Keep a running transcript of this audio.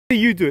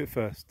You do it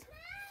first.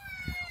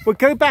 Well,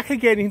 go back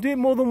again. You can do it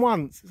more than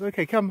once. It's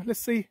okay. Come, let's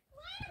see.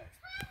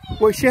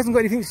 Well, she hasn't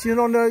got anything. She's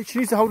on. She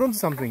needs to hold on to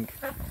something.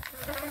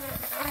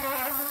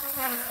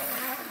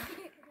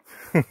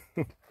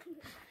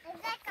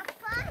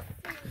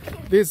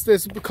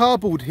 There's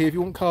cardboard here if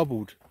you want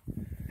cardboard.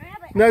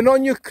 No, not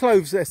on your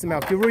clothes,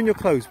 SML. You'll ruin your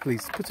clothes,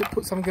 please.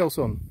 Put something else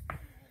on.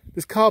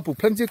 There's cardboard.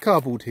 Plenty of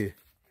cardboard here.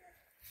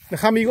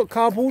 Nahami, you got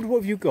cardboard? What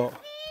have you got?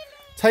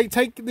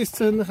 Take this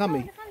to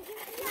Nahami.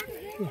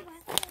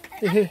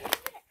 Here.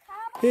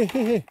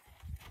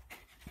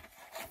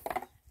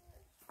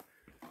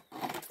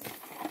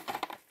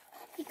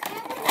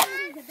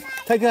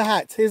 Take a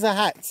hat. Here's a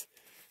hat.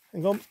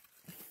 Hang on.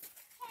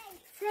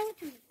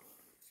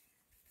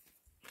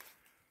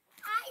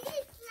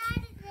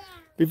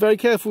 Be very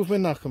careful with my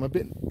knuckle. I'm a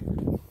bit.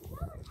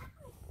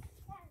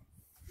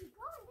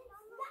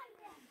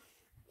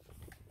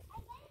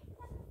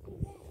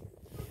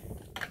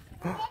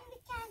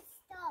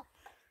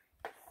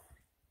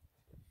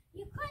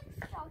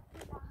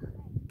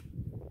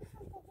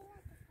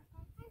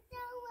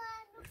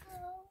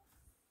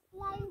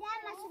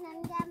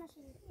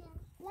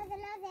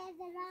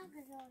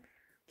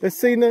 Let's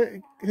see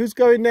who's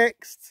going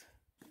next.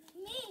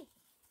 Me.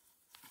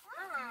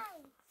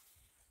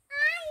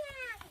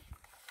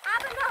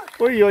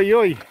 Oi, oi,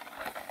 oi.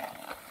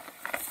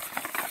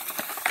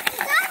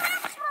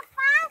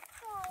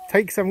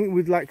 Take something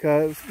with like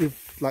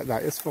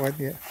that. It's fine,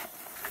 yeah.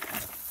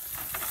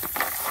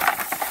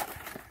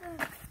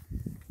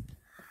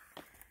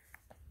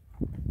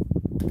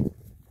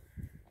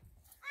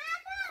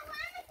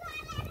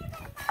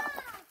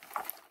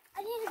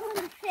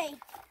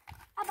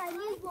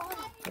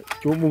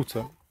 Do you want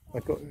water? I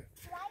got.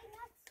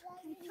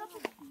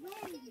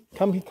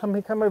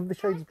 Come over the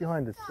shades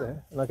behind us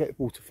there, and I'll get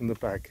water from the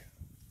bag.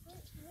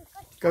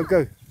 Go.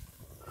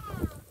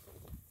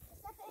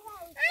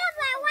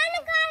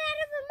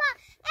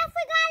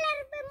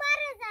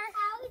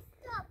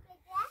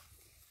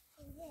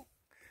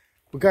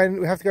 We're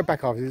going. We have to go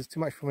back after. There's too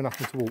much for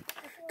nothing to walk.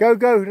 Go,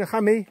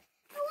 Nahami.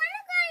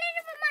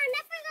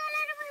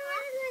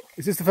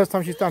 Is this the first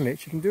time she's done it?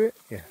 She can do it.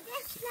 Yeah.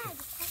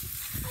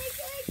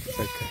 It's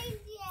okay.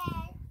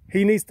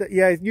 He needs to.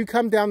 Yeah, you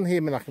come down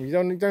here, Menachem. You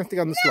don't have to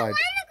go on the slide.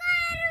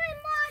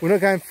 We're not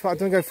going. I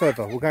don't go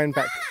further. We're going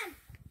back.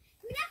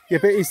 Yeah,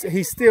 but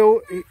he's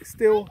still.